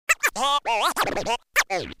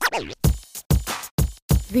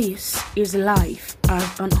This is Life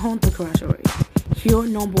as an Undergraduate, your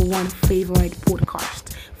number one favorite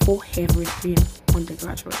podcast for everything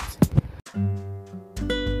undergraduate.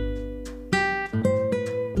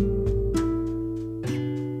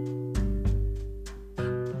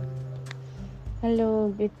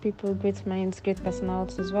 Hello, great people, great minds, great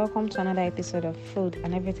personalities. Welcome to another episode of Food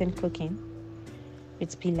and Everything Cooking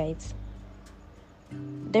with P Light.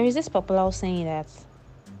 There is this popular saying that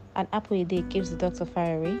an apple a day keeps the doctor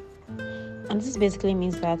far away. And this basically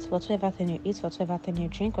means that whatever thing you eat, whatever thing you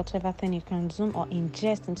drink, whatever thing you consume or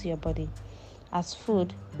ingest into your body as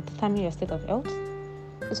food will determine your state of health.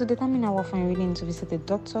 It will determine how often you really need to visit a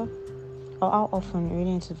doctor or how often you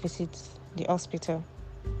really need to visit the hospital.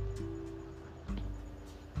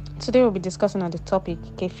 Today we'll be discussing on the topic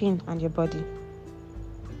caffeine and your body.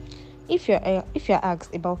 If you're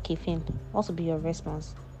asked about caffeine, what will be your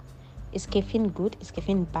response? Is caffeine good? Is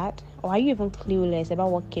caffeine bad? Or are you even clueless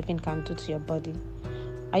about what caffeine can do to your body?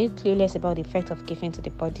 Are you clueless about the effect of caffeine to the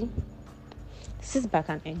body? Sit back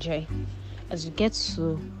and enjoy as you get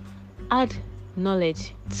to add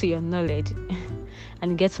knowledge to your knowledge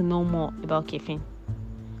and get to know more about caffeine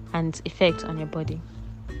and its effect on your body.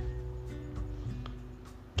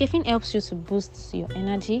 Caffeine helps you to boost your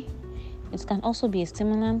energy. It can also be a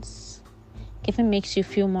stimulant. Caffeine makes you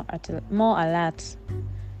feel more alert.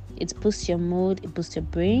 It boosts your mood. It boosts your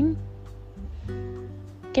brain.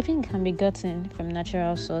 Caffeine can be gotten from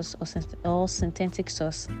natural source or synthetic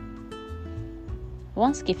source.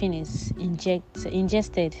 Once caffeine is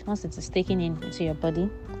ingested, once it is taken into your body,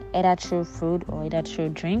 either through food or either through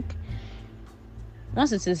drink,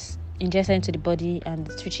 once it is ingested into the body and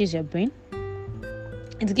it reaches your brain,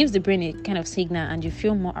 it gives the brain a kind of signal and you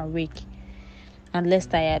feel more awake and less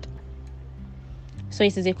tired. So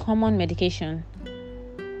it is a common medication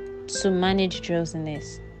to manage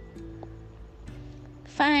drowsiness.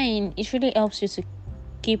 Fine, it really helps you to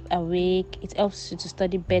keep awake. It helps you to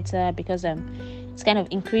study better because it kind of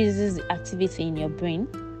increases the activity in your brain.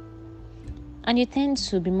 And you tend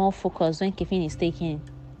to be more focused when caffeine is taken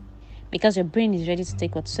because your brain is ready to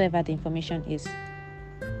take whatsoever the information is.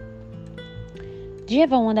 Do you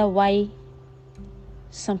ever wonder why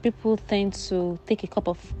some people tend to take a cup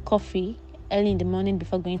of coffee early in the morning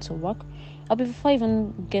before going to work, or before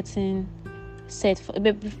even getting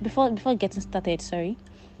before getting started,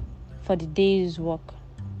 for the day's work?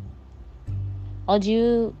 Or do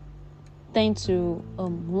you tend to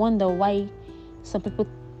wonder why some people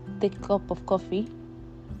take a cup of coffee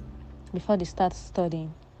before they start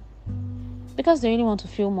studying? Because they really want to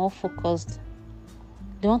feel more focused.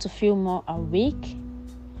 They want to feel more awake.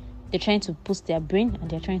 They're trying to boost their brain and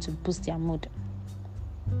they're trying to boost their mood.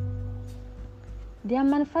 There are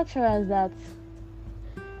manufacturers that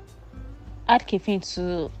add caffeine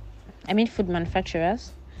food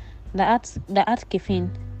manufacturers that add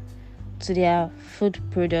caffeine to their food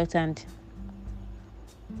product, and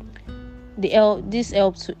this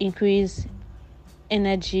helps to increase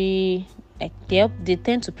energy. They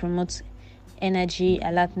tend to promote energy,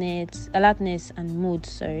 alertness and mood,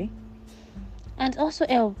 and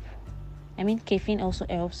also caffeine also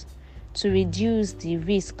helps to reduce the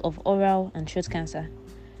risk of oral and throat cancer.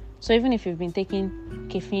 So even if you've been taking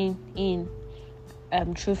caffeine in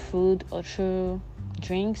through food or through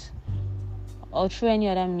drinks or through any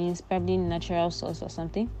other means, probably natural source or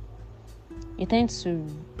something, it tends to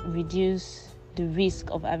reduce the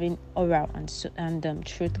risk of having oral and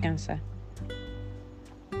throat cancer.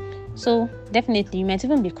 So definitely you might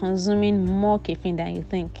even be consuming more caffeine than you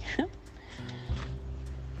think.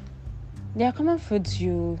 There are common foods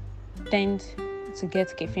you tend to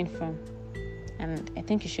get caffeine from, and I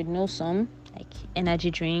think you should know some, like energy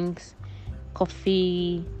drinks,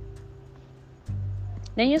 coffee.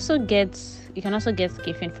 Then you can also get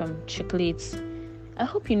caffeine from chocolates. I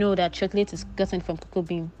hope you know that chocolate is gotten from cocoa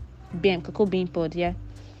bean pod, yeah.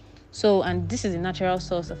 So, and this is a natural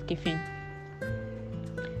source of caffeine.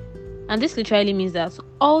 And this literally means that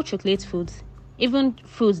all chocolate foods, even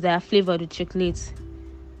foods that are flavored with chocolate,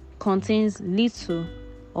 contains little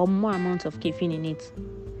or more amount of caffeine in it.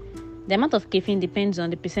 The amount of caffeine depends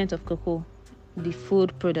on the percent of cocoa the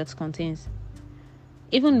food product contains.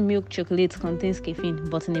 Even milk chocolate contains caffeine,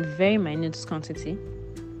 but in a very minute quantity.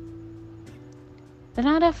 Then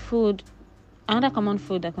another common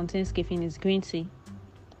food that contains caffeine is green tea.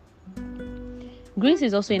 Green tea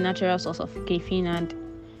is also a natural source of caffeine, and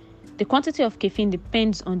the quantity of caffeine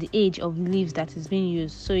depends on the age of leaves that is being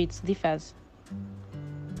used, so it differs.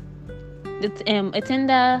 A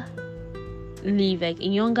tender leaf, like a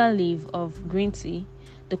younger leaf of green tea,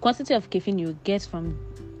 the quantity of caffeine you get from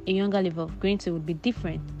a younger leaf of green tea would be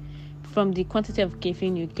different from the quantity of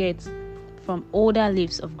caffeine you get from older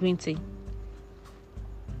leaves of green tea.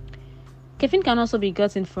 Caffeine can also be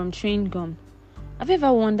gotten from chewing gum. Have you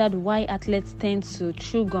ever wondered why athletes tend to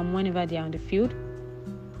chew gum whenever they are on the field?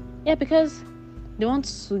 Yeah, because they want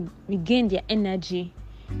to regain their energy.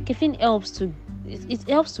 Caffeine helps to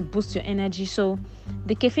boost your energy. So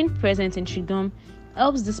the caffeine present in chewing gum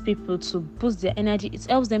helps these people to boost their energy. It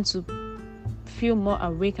helps them to feel more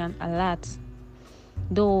awake and alert.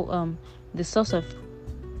 Though the source of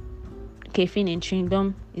caffeine in chewing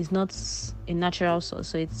gum is not a natural source,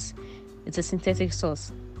 so it's a synthetic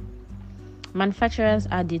source. Manufacturers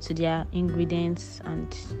add it to their ingredients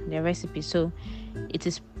and their recipes, so it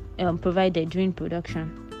is provided during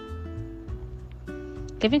production.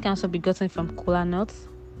 Caffeine can also be gotten from kola nuts.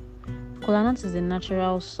 Kola nuts is a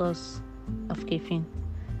natural source of caffeine,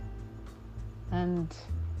 and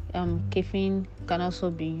caffeine can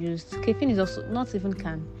also be used. Caffeine is also not even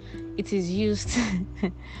can; it is used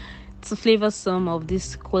to flavor some of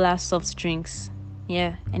these cola soft drinks.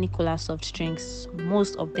 Yeah, any cola soft drinks,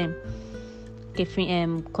 most of them,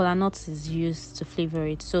 caffeine, kola nuts is used to flavor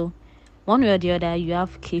it. So, one way or the other, you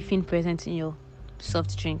have caffeine present in your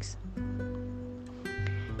soft drinks.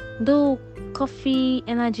 Though coffee,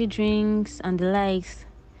 energy drinks, and the likes,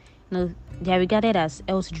 they are regarded as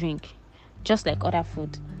health drink, just like other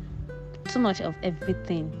food. Too much of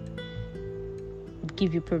everything would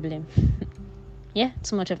give you problem. Yeah,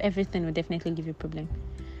 too much of everything will definitely give you problem.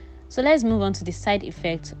 So let's move on to the side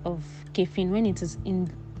effects of caffeine when it is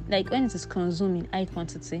consumed in high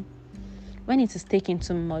quantity. When it is taken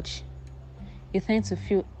too much, you tend to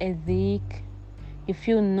feel headache, you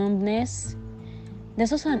feel numbness.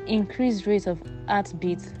 There's also an increased rate of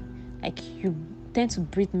heartbeat, like you tend to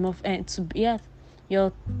breathe more.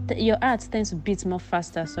 Your heart tends to beat more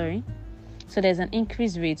faster. So there's an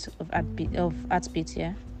increased rate of heartbeat.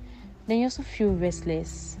 Yeah. Then you also feel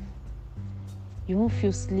restless. You won't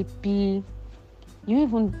feel sleepy. You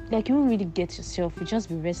won't really get yourself. You just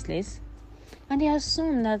be restless. And they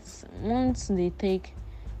assume that once they take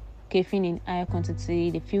caffeine in higher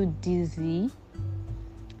quantity, they feel dizzy.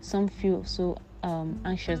 Some feel so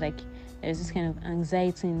anxious, like there's this kind of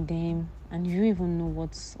anxiety in them, and you even know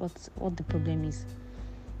what the problem is.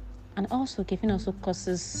 And also, caffeine also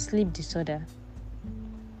causes sleep disorder.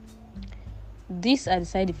 These are the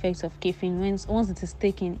side effects of caffeine once it is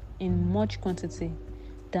taken in much quantity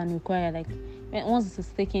than required. Like once it is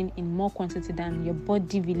taken in more quantity than your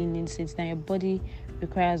body really needs it, than your body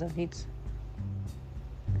requires of it.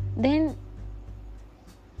 Then,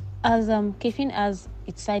 as caffeine has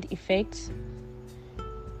its side effects,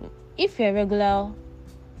 if you're a regular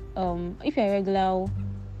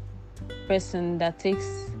person that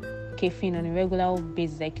takes caffeine on a regular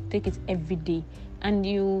basis, like take it every day, and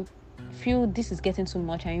you feel this is getting too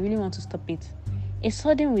much and you really want to stop it, a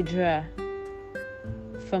sudden withdrawal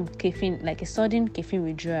from caffeine, like a sudden caffeine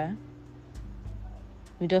withdrawal,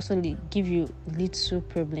 would also give you little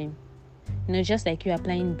problem. Just like you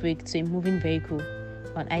applying brake to a moving vehicle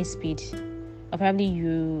on high speed, or probably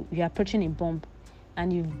you're approaching a bump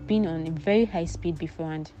and you've been on a very high speed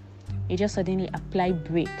before, and you just suddenly apply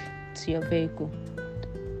brake to your vehicle.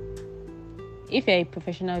 If you're a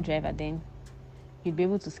professional driver, then you'd be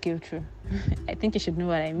able to scale through. I think you should know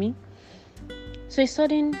what I mean. So a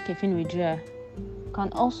sudden caffeine withdrawal can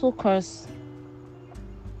also cause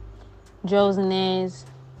drowsiness,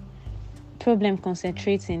 problem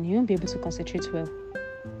concentrating. You won't be able to concentrate well.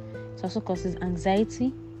 It also causes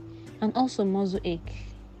anxiety and also muscle ache.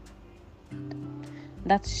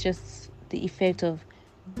 That's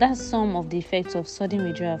some of the effects of sudden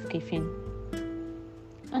withdrawal of caffeine.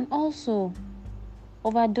 And also,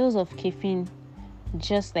 overdose of caffeine,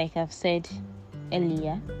 just like I've said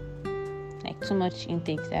earlier, like too much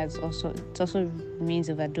intake, it also means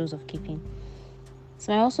overdose of caffeine.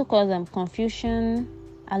 So it might also cause confusion,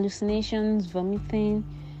 hallucinations, vomiting,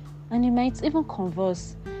 and you might even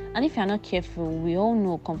convulse. And if you're not careful, we all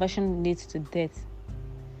know conversion leads to death.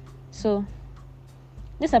 So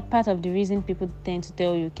these are part of the reason people tend to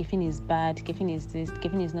tell you caffeine is bad, caffeine is this,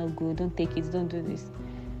 caffeine is not good, don't take it, don't do this.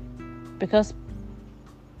 Because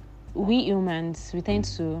we humans, we tend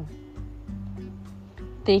to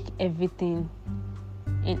take everything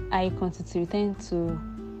in high quantity. We tend to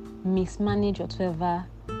mismanage whatever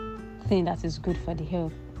thing that is good for the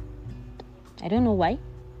health. I don't know why,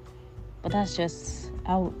 but that's just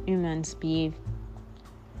how humans behave.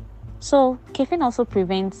 So caffeine also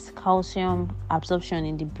prevents calcium absorption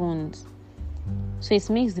in the bones. So it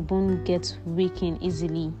makes the bone get weakened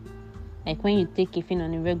easily. Like when you take caffeine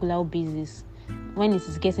on a regular basis, when it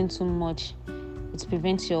is getting too much, it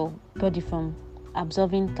prevents your body from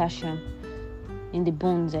absorbing calcium in the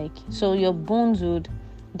bones, so your bones would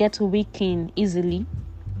get weakened easily,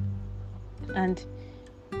 and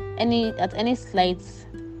at any slight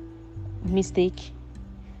mistake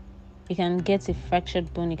you can get a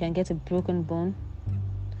fractured bone, you can get a broken bone.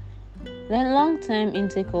 Then long-term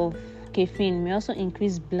intake of caffeine may also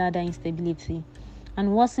increase bladder instability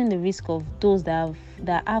and worsen the risk of those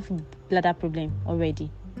that have bladder problem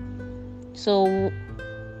already. So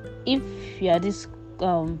if you are this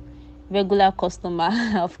regular customer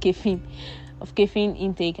of caffeine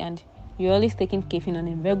intake, and you're always taking caffeine on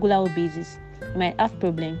a regular basis, you might have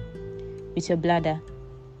problem with your bladder.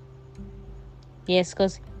 Yes,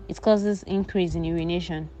 because it causes increase in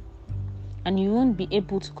urination, and you won't be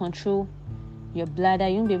able to control your bladder,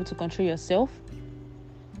 you won't be able to control yourself,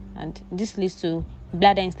 and this leads to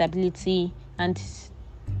bladder instability. And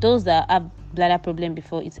those that have bladder problem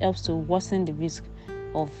before, it helps to worsen the risk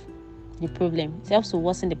of the problem. It helps to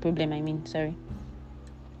worsen the problem,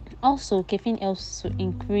 Also, caffeine helps to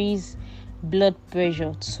increase blood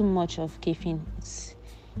pressure. Too much of caffeine,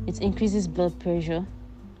 it increases blood pressure.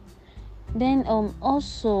 Then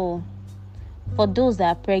also for those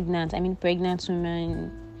that are pregnant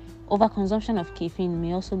women, overconsumption of caffeine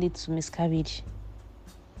may also lead to miscarriage,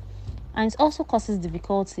 and it also causes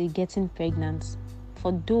difficulty getting pregnant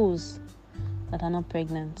for those that are not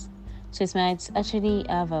pregnant. So it might actually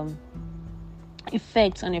have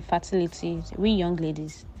effect on your fertility. We young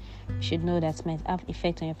ladies should know that it might have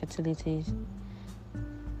effect on your fertility.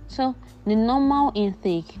 So the normal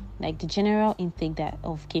intake, like the general intake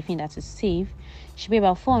of caffeine that is safe, should be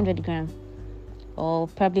about 400 grams, or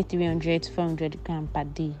probably 300 to 400 grams per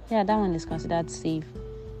day. Yeah, that one is considered safe.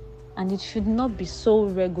 And it should not be so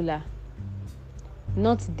regular,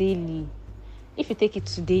 not daily. If you take it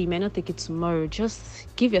today, you may not take it tomorrow. Just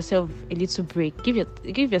give yourself a little break.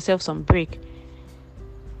 Give yourself some break.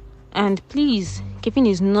 And please, caffeine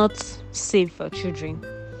is not safe for children.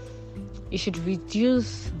 You should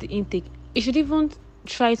reduce the intake. You should even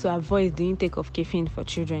try to avoid the intake of caffeine for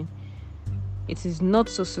children. It is not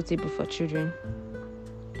so suitable for children.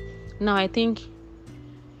 Now, I think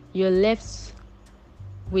you're left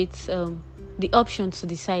with the option to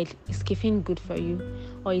decide, is caffeine good for you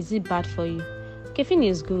or is it bad for you? Caffeine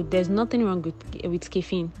is good. There's nothing wrong with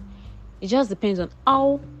caffeine. It just depends on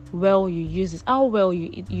how well you use it, how well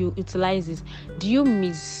you utilize it. Do you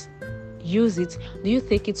misuse it? Do you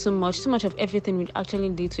take it so much? Too much of everything will actually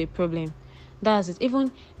lead to a problem. That's it.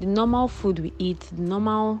 Even the normal food we eat, the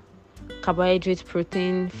normal carbohydrates,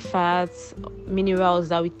 protein, fats, minerals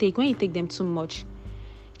that we take, when you take them too much,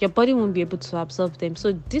 your body won't be able to absorb them.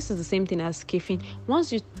 So this is the same thing as caffeine.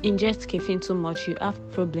 Once you ingest caffeine too much, you have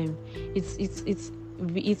problem. It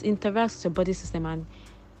interacts with your body system, and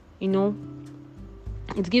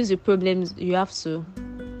it gives you problems you have to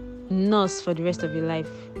nurse for the rest of your life.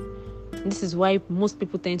 This is why most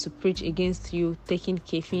people tend to preach against you taking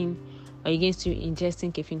caffeine or against you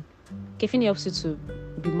ingesting caffeine. Caffeine helps you to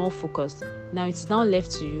be more focused. Now it's now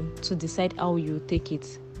left to you to decide how you take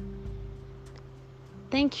it.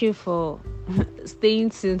 Thank you for staying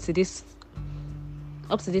tuned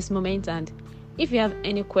up to this moment, and if you have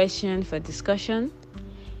any question for discussion,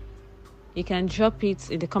 you can drop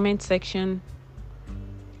it in the comment section.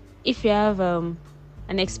 If you have an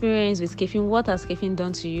experience with caffeine, what has caffeine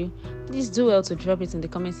done to you, please do well to drop it in the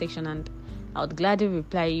comment section, and I would gladly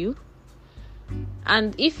reply you.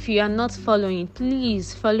 And if you are not following,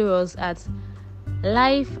 please follow us at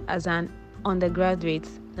Life as an Undergraduate,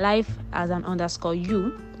 Life as an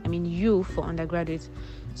 _U, U for undergraduate.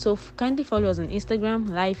 So kindly follow us on Instagram,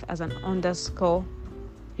 Life as an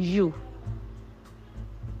 _U,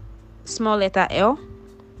 small letter L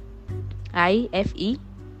IFEASAN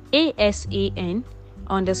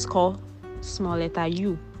 _ small letter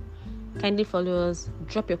U. Kindly follow us.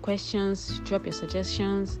 Drop your questions, drop your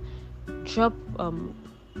suggestions, drop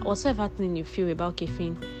whatsoever thing you feel about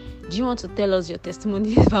caffeine. Do you want to tell us your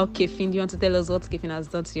testimony about caffeine? Do you want to tell us what caffeine has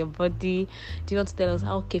done to your body? Do you want to tell us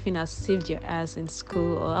how caffeine has saved your ass in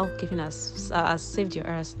school, or how caffeine has saved your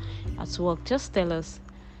ass at work? Just tell us.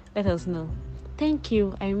 Let us know. Thank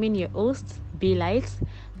you. I remain your host, Be Light.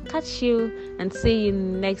 Catch you and see you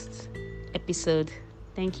next episode.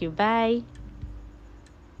 Thank you. Bye.